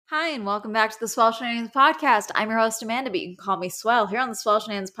Hi, and welcome back to the Swell Shenanigans podcast. I'm your host, Amanda, but you can call me Swell. Here on the Swell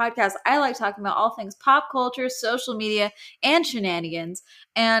Shenanigans podcast, I like talking about all things pop culture, social media, and shenanigans.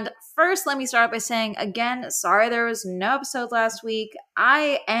 And first, let me start by saying, again, sorry there was no episode last week.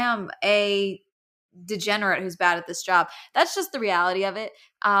 I am a degenerate who's bad at this job. That's just the reality of it.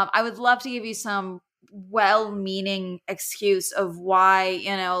 I would love to give you some well-meaning excuse of why,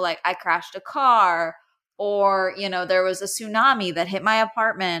 like I crashed a car, or there was a tsunami that hit my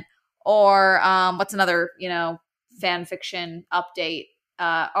apartment, or what's another fan fiction update.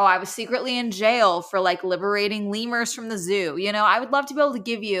 I was secretly in jail for like liberating lemurs from the zoo. I would love to be able to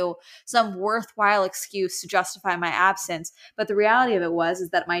give you some worthwhile excuse to justify my absence, but the reality of it is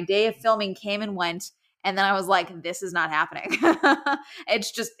that my day of filming came and went, and then I was like, this is not happening.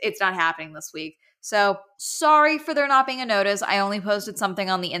 It's not happening this week. So sorry for there not being a notice. I only posted something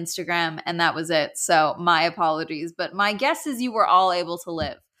on the Instagram and that was it. So my apologies. But my guess is you were all able to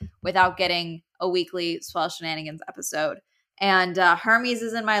live without getting a weekly Swell Shenanigans episode. And Hermes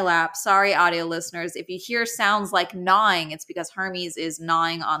is in my lap. Sorry, audio listeners. If you hear sounds like gnawing, it's because Hermes is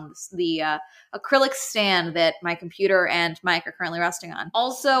gnawing on the acrylic stand that my computer and mic are currently resting on.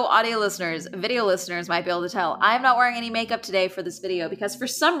 Also, audio listeners, video listeners might be able to tell, I'm not wearing any makeup today for this video because for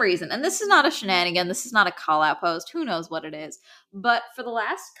some reason, and this is not a shenanigan, this is not a call-out post, who knows what it is, but for the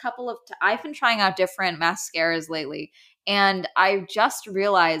last couple of I've been trying out different mascaras lately, and I just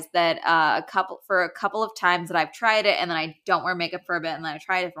realized that a couple of times that I've tried it and then I don't wear makeup for a bit and then I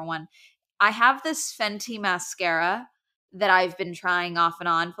try a different one. I have this Fenty mascara that I've been trying off and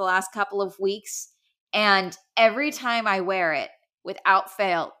on for the last couple of weeks. And every time I wear it, without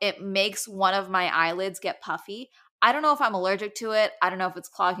fail, it makes one of my eyelids get puffy. I don't know if I'm allergic to it. I don't know if it's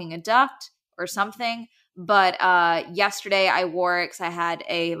clogging a duct or something. But yesterday I wore it because I had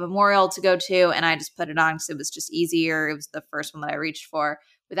a memorial to go to, and I just put it on because it was just easier. It was the first one that I reached for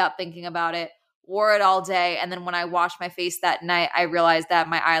without thinking about it. Wore it all day, and then when I washed my face that night, I realized that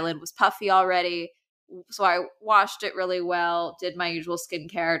my eyelid was puffy already. So I washed it really well, did my usual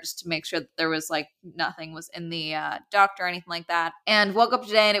skincare just to make sure that there was like nothing was in the duct or anything like that. And woke up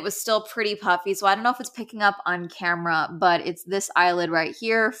today and it was still pretty puffy. So I don't know if it's picking up on camera, but it's this eyelid right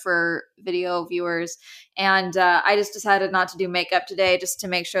here for video viewers. And I just decided not to do makeup today just to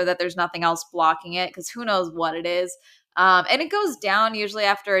make sure that there's nothing else blocking it, because who knows what it is. And it goes down usually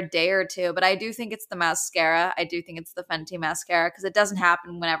after a day or two, but I do think it's the mascara. I do think it's the Fenty mascara because it doesn't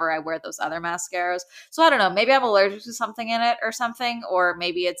happen whenever I wear those other mascaras. So I don't know, maybe I'm allergic to something in it or something, or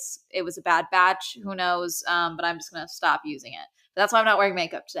maybe it was a bad batch, who knows, but I'm just going to stop using it. That's why I'm not wearing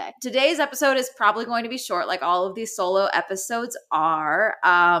makeup today. Today's episode is probably going to be short, like all of these solo episodes are.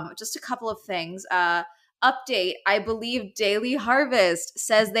 Just a couple of things. Update, I believe Daily Harvest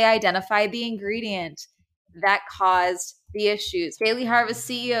says they identified the ingredient that caused the issues. Daily Harvest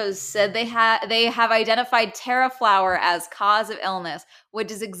CEOs said they have identified TerraFlower as cause of illness,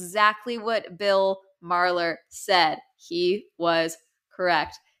 which is exactly what Bill Marler said. He was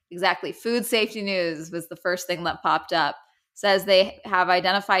correct. Exactly. Food Safety News was the first thing that popped up. Says they have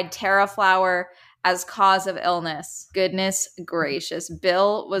identified TerraFlower as cause of illness. Goodness gracious.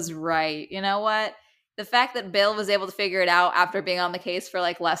 Bill was right. You know what? The fact that Bill was able to figure it out after being on the case for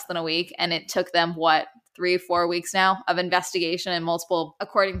like less than a week, and it took them, 3-4 weeks now of investigation and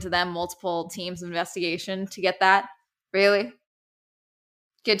according to them, multiple teams of investigation to get that. Really?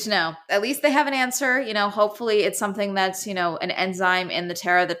 Good to know. At least they have an answer. Hopefully it's something that's, an enzyme in the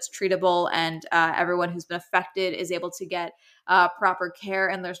Terra that's treatable, and everyone who's been affected is able to get proper care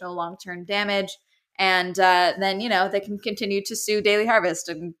and there's no long-term damage. And then, they can continue to sue Daily Harvest.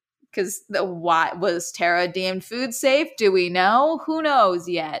 And because why was Terra deemed food safe? Do we know? Who knows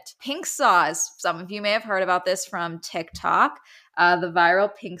yet? Pink sauce. Some of you may have heard about this from TikTok. The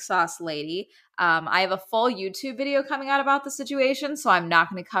viral pink sauce lady. I have a full YouTube video coming out about the situation, so I'm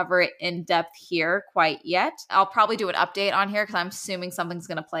not going to cover it in depth here quite yet. I'll probably do an update on here because I'm assuming something's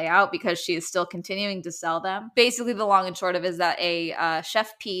going to play out because she is still continuing to sell them. Basically, the long and short of it is that a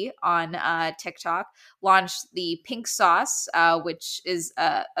Chef P on TikTok launched the pink sauce, which is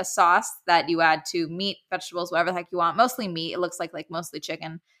a sauce that you add to meat, vegetables, whatever the heck you want. Mostly meat. It looks like mostly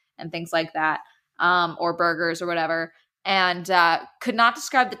chicken and things like that, or burgers or whatever. And could not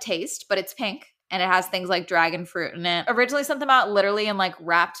describe the taste, but it's pink. And it has things like dragon fruit in it. Originally sent them out literally in like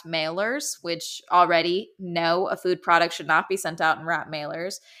wrapped mailers, which already no, a food product should not be sent out in wrapped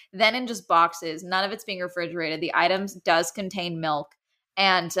mailers. Then in just boxes, none of it's being refrigerated. The items does contain milk.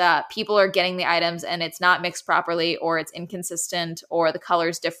 and people are getting the items and it's not mixed properly, or it's inconsistent, or the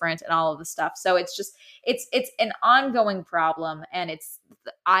color's different, and all of the stuff. So it's just it's an ongoing problem, and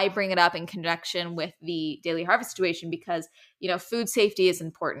I bring it up in connection with the Daily Harvest situation because food safety is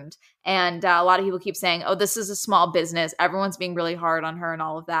important, and a lot of people keep saying, oh, this is a small business, everyone's being really hard on her and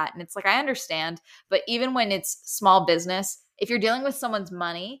all of that, and it's like, I understand, but even when it's small business, if you're dealing with someone's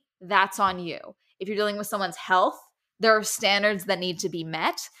money, that's on you. If you're dealing with someone's health, there are standards that need to be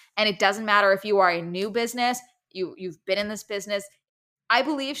met. And it doesn't matter if you are a new business, you've been in this business. I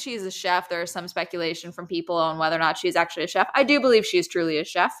believe she is a chef. There is some speculation from people on whether or not she's actually a chef. I do believe she is truly a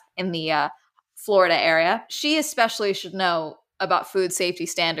chef in the Florida area. She especially should know about food safety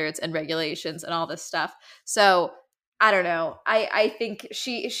standards and regulations and all this stuff. So I don't know. I think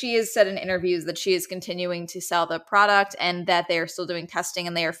she has said in interviews that she is continuing to sell the product and that they are still doing testing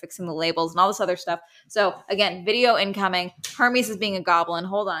and they are fixing the labels and all this other stuff. So again, video incoming. Hermes is being a goblin.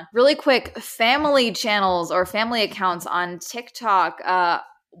 Hold on. Really quick, family channels or family accounts on TikTok,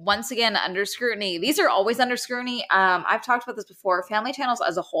 once again, under scrutiny. These are always under scrutiny. I've talked about this before. Family channels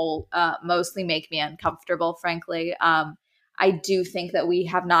as a whole mostly make me uncomfortable, frankly. I do think that we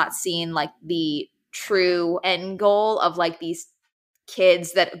have not seen like the true end goal of like these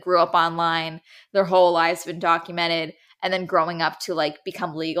kids that grew up online, their whole lives been documented, and then growing up to like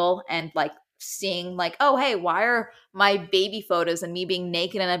become legal and like seeing like, oh, hey, why are my baby photos and me being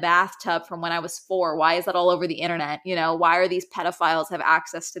naked in a bathtub from when I was 4? Why is that all over the internet? Why are these pedophiles have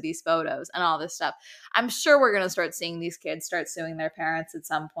access to these photos and all this stuff? I'm sure we're going to start seeing these kids start suing their parents at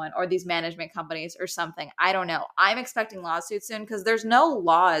some point, or these management companies or something. I don't know. I'm expecting lawsuits soon because there's no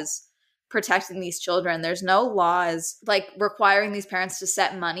laws protecting these children. There's no laws like requiring these parents to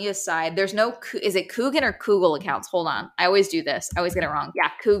set money aside. There's no, is it Coogan or Kugel accounts? Hold on. I always do this. I always get it wrong. Yeah,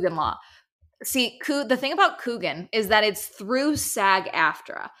 Coogan law. See, the thing about Coogan is that it's through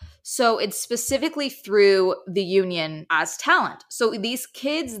SAG-AFTRA. So it's specifically through the union as talent. So these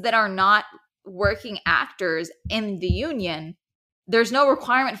kids that are not working actors in the union, there's no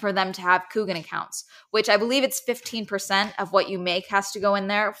requirement for them to have Coogan accounts, which I believe it's 15% of what you make has to go in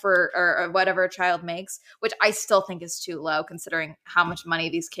there for or whatever a child makes, which I still think is too low considering how much money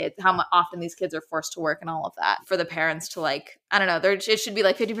these kids, often these kids are forced to work and all of that for the parents to like, I don't know, it should be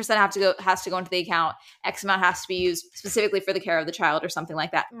like 50% has to go into the account. X amount has to be used specifically for the care of the child or something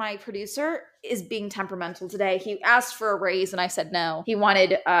like that. My producer is being temperamental today. He asked for a raise and I said no. He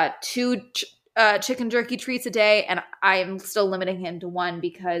wanted two chicken jerky treats a day, and I'm still limiting him to one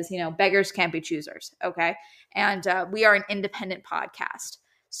because beggars can't be choosers. Okay, and we are an independent podcast,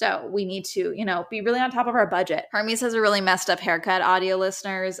 so we need to be really on top of our budget. Hermes has a really messed up haircut, audio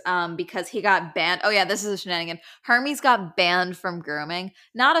listeners, because he got banned. Oh yeah, this is a shenanigan. Hermes got banned from grooming,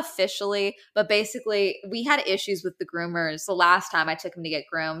 not officially, but basically we had issues with the groomers the last time I took him to get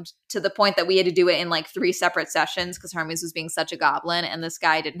groomed, to the point that we had to do it in like 3 separate sessions because Hermes was being such a goblin and this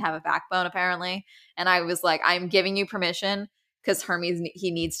guy didn't have a backbone apparently. And I was like, I'm giving you permission because Hermes, he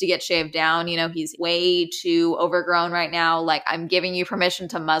needs to get shaved down. He's way too overgrown right now. Like, I'm giving you permission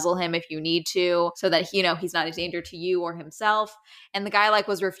to muzzle him if you need to so that, he's not a danger to you or himself. And the guy like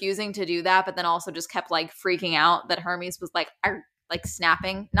was refusing to do that, but then also just kept like freaking out that Hermes was like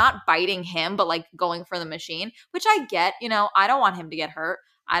snapping, not biting him, but like going for the machine, which I get. I don't want him to get hurt.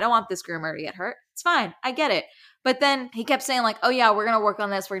 I don't want this groomer to get hurt. It's fine. I get it. But then he kept saying like, oh yeah, we're going to work on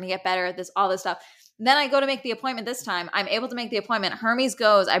this. We're going to get better at this, all this stuff. Then I go to make the appointment this time. I'm able to make the appointment. Hermes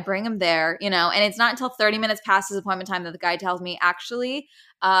goes. I bring him there, and it's not until 30 minutes past his appointment time that the guy tells me, actually,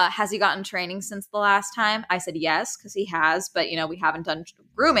 has he gotten training since the last time? I said yes, because he has. But, we haven't done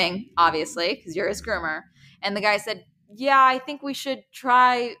grooming, obviously, because you're his groomer. And the guy said, yeah, I think we should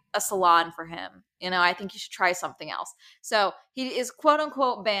try a salon for him. I think you should try something else. So he is quote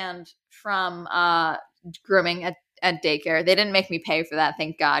unquote banned from grooming at daycare. They didn't make me pay for that,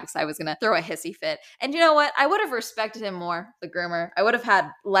 thank God, because I was going to throw a hissy fit. And you know what? I would have respected him more, the groomer. I would have had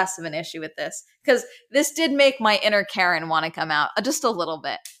less of an issue with this, because this did make my inner Karen want to come out just a little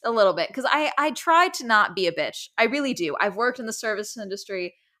bit, because I try to not be a bitch. I really do. I've worked in the service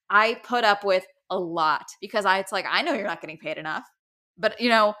industry. I put up with a lot because it's like, I know you're not getting paid enough. But,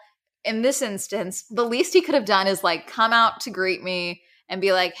 in this instance, the least he could have done is like come out to greet me and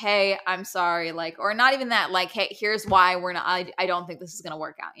be like, hey, I'm sorry, like, or not even that, like, hey, here's why I don't think this is going to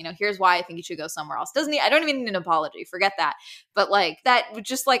work out. Here's why I think you should go somewhere else. I don't even need an apology. Forget that. But like that,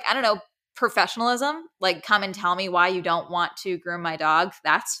 just like, I don't know, professionalism, like come and tell me why you don't want to groom my dog.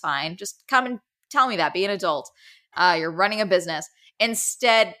 That's fine. Just come and tell me that. Be an adult. You're running a business.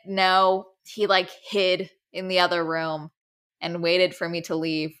 Instead, no, he like hid in the other room and waited for me to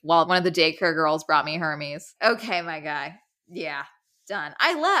leave while one of the daycare girls brought me Hermes. Okay, my guy. Yeah. done.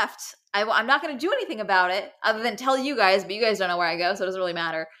 I left. I'm not going to do anything about it other than tell you guys, but you guys don't know where I go, so it doesn't really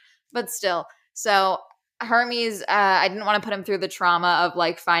matter. But still. So Hermes, I didn't want to put him through the trauma of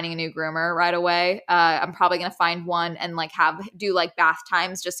like finding a new groomer right away. I'm probably going to find one and like do like bath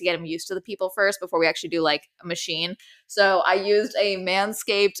times just to get him used to the people first before we actually do like a machine. So I used a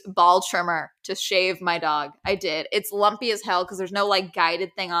Manscaped ball trimmer to shave my dog. I did. It's lumpy as hell because there's no like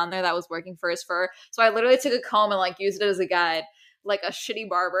guided thing on there that was working for his fur. So I literally took a comb and like used it as a guide, like a shitty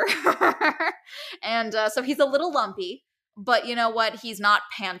barber. And so he's a little lumpy. But you know what? He's not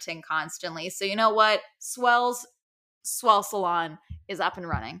panting constantly. So you know what? Swell Salon is up and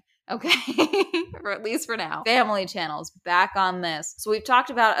running. Okay. Or at least for now. Family channels, back on this. So we've talked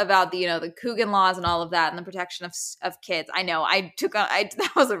about the, the Coogan laws and all of that and the protection of kids. I know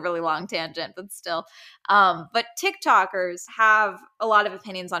that was a really long tangent, but still. But TikTokers have a lot of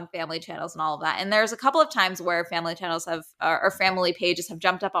opinions on family channels and all of that. And there's a couple of times where family channels or family pages have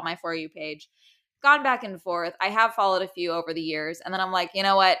jumped up on my For You page. Gone back and forth. I have followed a few over the years. And then I'm like, you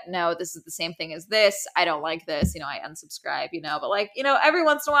know what? No, this is the same thing as this. I don't like this. I unsubscribe, but like, every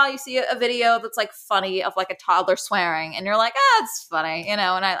once in a while you see a video that's like funny of like a toddler swearing and you're like, it's funny, and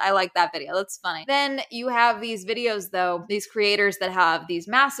I like that video. That's funny. Then you have these videos though, these creators that have these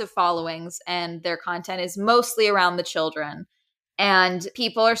massive followings and their content is mostly around the children. And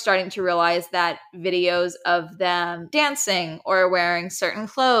people are starting to realize that videos of them dancing or wearing certain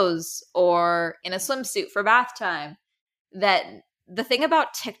clothes or in a swimsuit for bath time, that the thing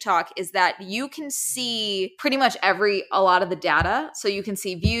about TikTok is that you can see pretty much a lot of the data. So you can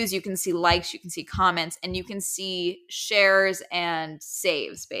see views, you can see likes, you can see comments, and you can see shares and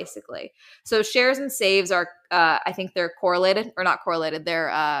saves basically. So shares and saves are, I think they're correlated or not correlated.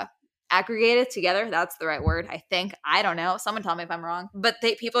 They're, aggregated together. That's the right word, I think. I don't know. Someone tell me if I'm wrong. But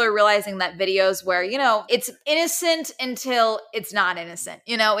people are realizing that videos where, it's innocent until it's not innocent.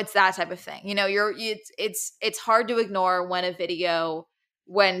 It's that type of thing. It's hard to ignore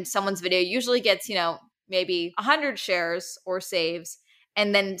when someone's video usually gets, maybe 100 shares or saves,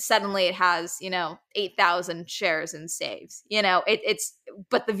 and then suddenly it has, 8,000 shares and saves.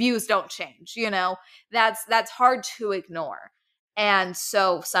 But the views don't change, that's hard to ignore. And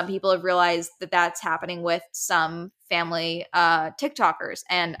so some people have realized that that's happening with some family TikTokers.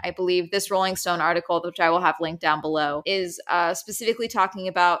 And I believe this Rolling Stone article, which I will have linked down below, is specifically talking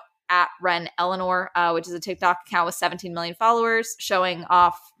about at Ren Eleanor, which is a TikTok account with 17 million followers, showing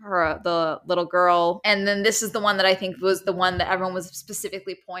off the little girl. And then this is the one that I think was the one that everyone was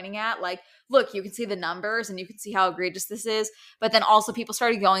specifically pointing at. Like, look, you can see the numbers and you can see how egregious this is. But then also people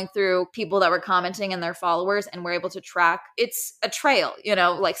started going through people that were commenting and their followers and were able to track. It's a trail,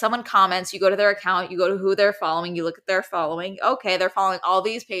 like someone comments, you go to their account, you go to who they're following, you look at their following. Okay, they're following all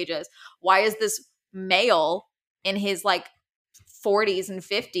these pages. Why is this male in his like 40s and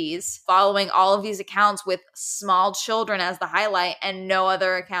 50s following all of these accounts with small children as the highlight and no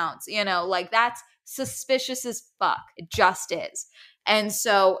other accounts? Like that's suspicious as fuck. It just is. And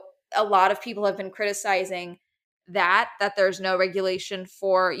so a lot of people have been criticizing that there's no regulation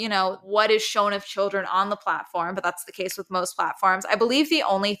for, what is shown of children on the platform, but that's the case with most platforms. I believe the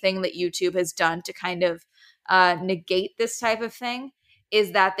only thing that YouTube has done to kind of negate this type of thing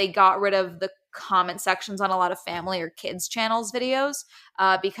is that they got rid of the comment sections on a lot of family or kids channels videos,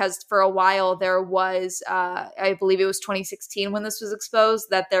 because for a while there was, I believe it was 2016 when this was exposed,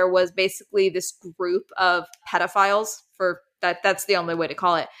 that there was basically this group of pedophiles that's the only way to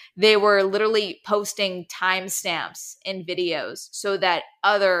call it. They were literally posting timestamps in videos so that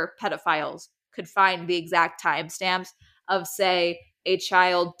other pedophiles could find the exact timestamps of, say, a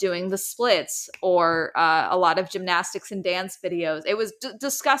child doing the splits or a lot of gymnastics and dance videos. It was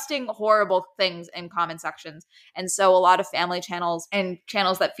disgusting, horrible things in comment sections. And so a lot of family channels and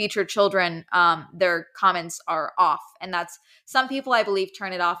channels that feature children, their comments are off. And that's, some people, I believe,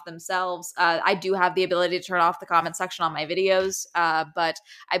 turn it off themselves. I do have the ability to turn off the comment section on my videos, but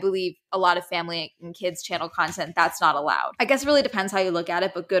I believe a lot of family and kids channel content, that's not allowed. I guess it really depends how you look at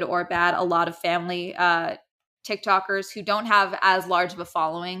it, but good or bad, a lot of family TikTokers who don't have as large of a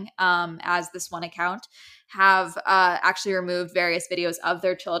following as this one account have actually removed various videos of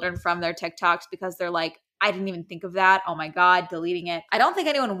their children from their TikToks because they're like, I didn't even think of that. Oh my God, deleting it. I don't think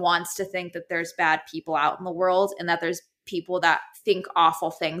anyone wants to think that there's bad people out in the world and that there's people that think awful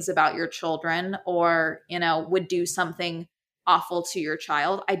things about your children or, would do something awful to your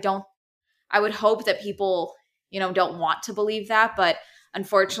child. I would hope that people, don't want to believe that, but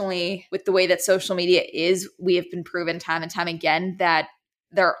unfortunately, with the way that social media is, we have been proven time and time again that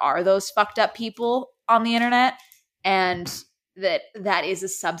there are those fucked up people on the internet, and that is a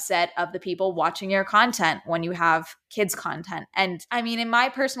subset of the people watching your content when you have kids content. And I mean, in my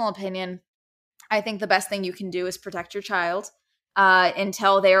personal opinion, I think the best thing you can do is protect your child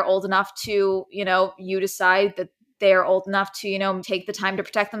until they are old enough to, you decide that they are old enough to, take the time to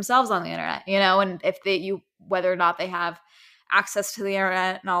protect themselves on the internet, and if whether or not they have access to the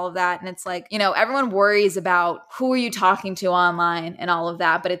internet and all of that. And it's like, everyone worries about who are you talking to online and all of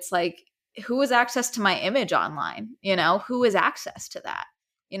that. But it's like, who has access to my image online? Who has access to that?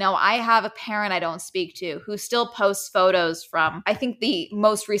 I have a parent I don't speak to who still posts photos from, I think the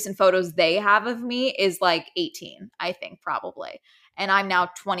most recent photos they have of me is like 18, I think probably. And I'm now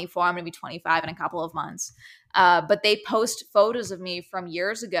 24. I'm going to be 25 in a couple of months. But they post photos of me from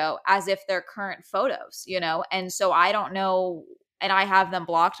years ago as if they're current photos, And so I don't know, and I have them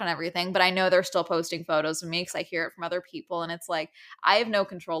blocked on everything, but I know they're still posting photos of me because I hear it from other people. And it's like, I have no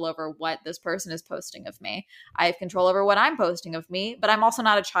control over what this person is posting of me. I have control over what I'm posting of me, but I'm also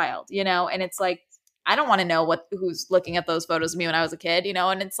not a child, And it's like, I don't want to know who's looking at those photos of me when I was a kid,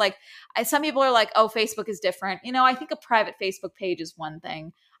 And it's like, some people are like, oh, Facebook is different. I think a private Facebook page is one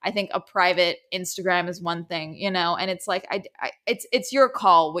thing. I think a private Instagram is one thing, And it's like, it's your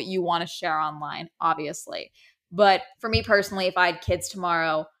call what you want to share online, obviously. But for me personally, if I had kids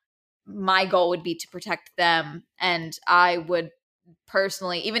tomorrow, my goal would be to protect them. And I would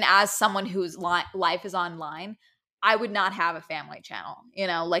personally, even as someone whose life is online, I would not have a family channel,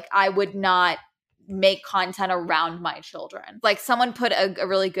 like I would not make content around my children. Like someone put a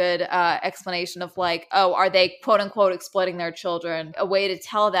really good explanation of like, oh, are they quote unquote exploiting their children? A way to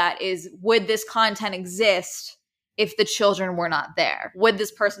tell that is, would this content exist if the children were not there? Would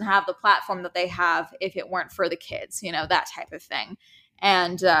this person have the platform that they have if it weren't for the kids? That type of thing.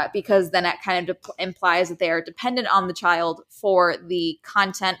 And because then that kind of implies that they are dependent on the child for the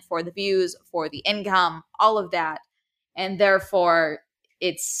content, for the views, for the income, all of that. And therefore,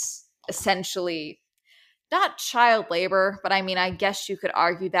 it's essentially not child labor, but I mean, I guess you could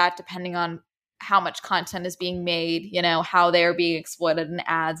argue that depending on how much content is being made, how they're being exploited in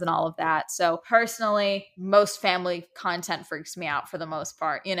ads and all of that. So personally, most family content freaks me out for the most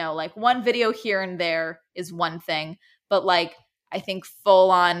part. Like one video here and there is one thing, but like I think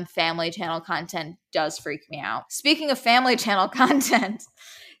full on family channel content does freak me out. Speaking of family channel content,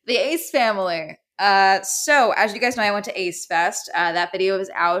 the Ace family. So as you guys know, I went to Ace Fest. That video is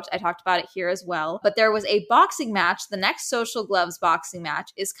out. I talked about it here as well. But there was a boxing match. The next Social Gloves boxing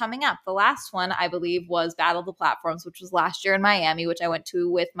match is coming up. The last one, I believe, was Battle of the Platforms, which was last year in Miami, which I went to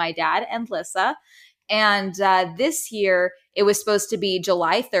with my dad and Lissa. And this year, it was supposed to be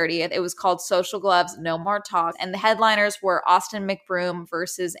July 30th. It was called Social Gloves, No More Talk. And the headliners were Austin McBroom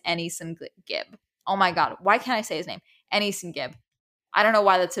versus Enison Gibb. Oh my God, why can't I say his name? Enison Gibb. I don't know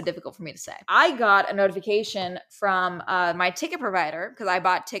why that's so difficult for me to say. I got a notification from my ticket provider because I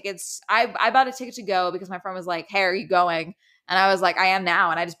bought tickets. I bought a ticket to go because my friend was like, hey, are you going? And I was like, I am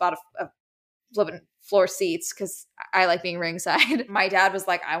now. And I just bought a flipping floor seats because I like being ringside. My dad was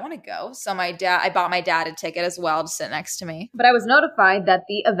like, I want to go. So I bought my dad a ticket as well to sit next to me. But I was notified that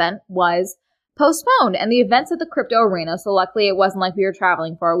the event was postponed, and the event's at the Crypto Arena. So luckily it wasn't like we were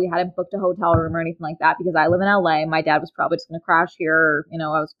traveling for. We hadn't booked a hotel room or anything like that because I live in LA. My dad was probably just going to crash here, or,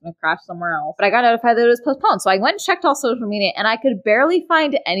 I was going to crash somewhere else. But I got notified that it was postponed. So I went and checked all social media, and I could barely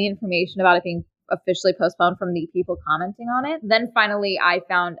find any information about it being officially postponed from the people commenting on it. Then finally I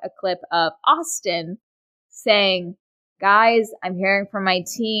found a clip of Austin saying, guys, I'm hearing from my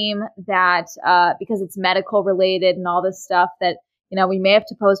team that because it's medical related and all this stuff that, we may have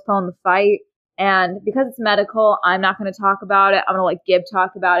to postpone the fight. And because it's medical, I'm not going to talk about it. I'm going to let Gibb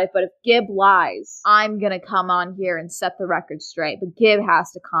talk about it. But if Gibb lies, I'm going to come on here and set the record straight. But Gibb has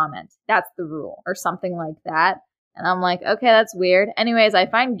to comment. That's the rule, or something like that. And I'm like, okay, that's weird. Anyways, I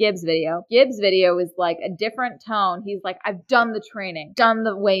find Gibb's video. Gibb's video is like a different tone. He's like, I've done the training, done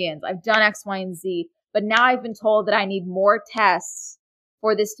the weigh-ins, I've done X, Y, and Z. But now I've been told that I need more tests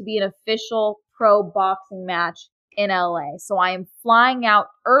for this to be an official pro boxing match in LA. So I am flying out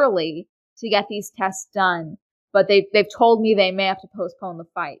early to get these tests done. But they've told me they may have to postpone the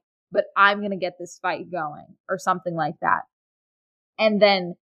fight. But I'm going to get this fight going, or something like that. And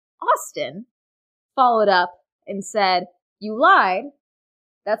then Austin followed up and said, you lied.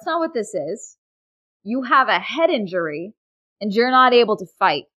 That's not what this is. You have a head injury and you're not able to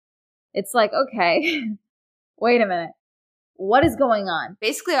fight. It's like, okay, wait a minute. What is going on?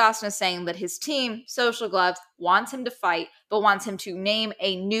 Basically, Austin is saying that his team, Social Gloves, wants him to fight, but wants him to name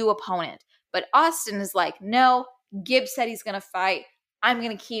a new opponent. But Austin is like, no, Gibb said he's going to fight. I'm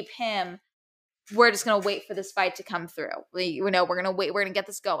going to keep him. We're just going to wait for this fight to come through. We're going to wait. We're going to get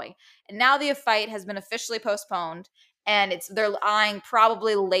this going. And now the fight has been officially postponed. And they're eyeing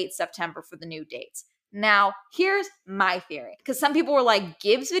probably late September for the new dates. Now, here's my theory. Because some people were like,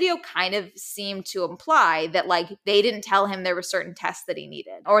 Gibbs' video kind of seemed to imply that like they didn't tell him there were certain tests that he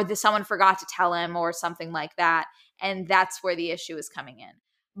needed, or that someone forgot to tell him, or something like that. And that's where the issue is coming in.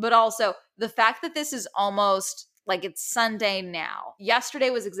 But also, the fact that this is almost like it's Sunday now. Yesterday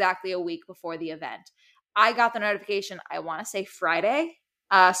was exactly a week before the event. I got the notification, I want to say Friday.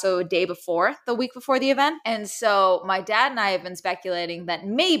 So a day before, the week before the event. And so my dad and I have been speculating that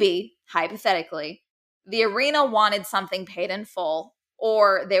maybe, hypothetically, the arena wanted something paid in full,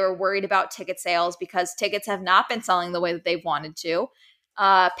 or they were worried about ticket sales because tickets have not been selling the way that they've wanted to.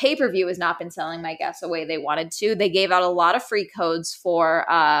 Pay-per-view has not been selling, my guess, the way they wanted to. They gave out a lot of free codes for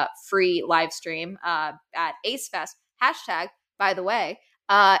free live stream at Ace Fest. Hashtag, by the way,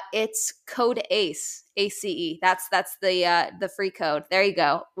 it's code ACE, ACE. That's the free code. There you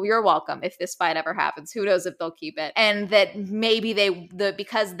go. You're welcome. If this fight ever happens, who knows if they'll keep it? And that maybe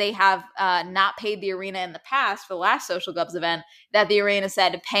because they have not paid the arena in the past for the last Social Gloves event, that the arena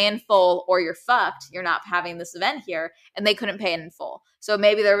said pay in full or you're fucked. You're not having this event here, and they couldn't pay it in full. So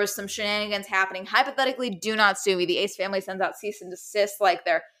maybe there was some shenanigans happening. Hypothetically, do not sue me. The Ace family sends out cease and desist like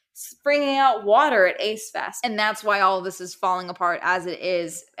they're springing out water at Ace Fest. And that's why all of this is falling apart as it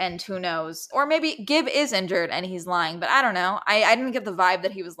is. And who knows? Or maybe Gib is injured and he's lying, but I don't know. I didn't get the vibe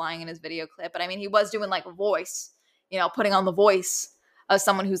that he was lying in his video clip, but I mean, he was doing like a voice, putting on the voice of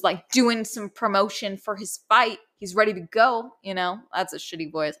someone who's like doing some promotion for his fight. He's ready to go, That's a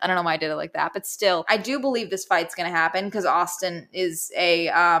shitty voice. I don't know why I did it like that, but still, I do believe this fight's going to happen because Austin is a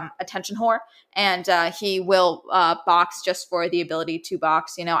attention whore, and he will box just for the ability to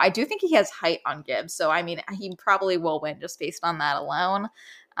box. I do think he has height on Gibbs, so I mean, he probably will win just based on that alone.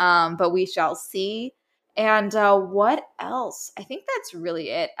 But we shall see. And what else? I think that's really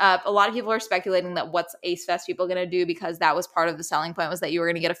it. A lot of people are speculating that what's Ace Fest people going to do, because that was part of the selling point, was that you were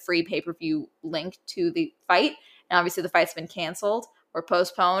going to get a free pay-per-view link to the fight. And obviously the fight's been canceled or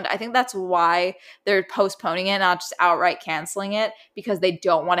postponed. I think that's why they're postponing it, not just outright canceling it, because they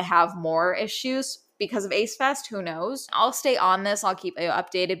don't want to have more issues because of Ace Fest. Who knows? I'll stay on this. I'll keep you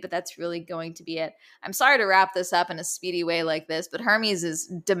updated, but that's really going to be it. I'm sorry to wrap this up in a speedy way like this, but Hermes is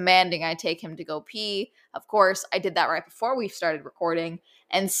demanding I take him to go pee. Of course, I did that right before we started recording,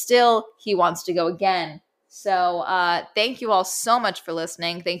 and still he wants to go again. So thank you all so much for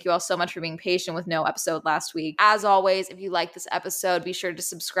listening. Thank you all so much for being patient with no episode last week. As always, if you like this episode, be sure to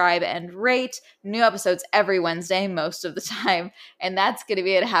subscribe and rate. New episodes every Wednesday, most of the time. And that's going to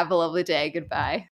be it. Have a lovely day. Goodbye.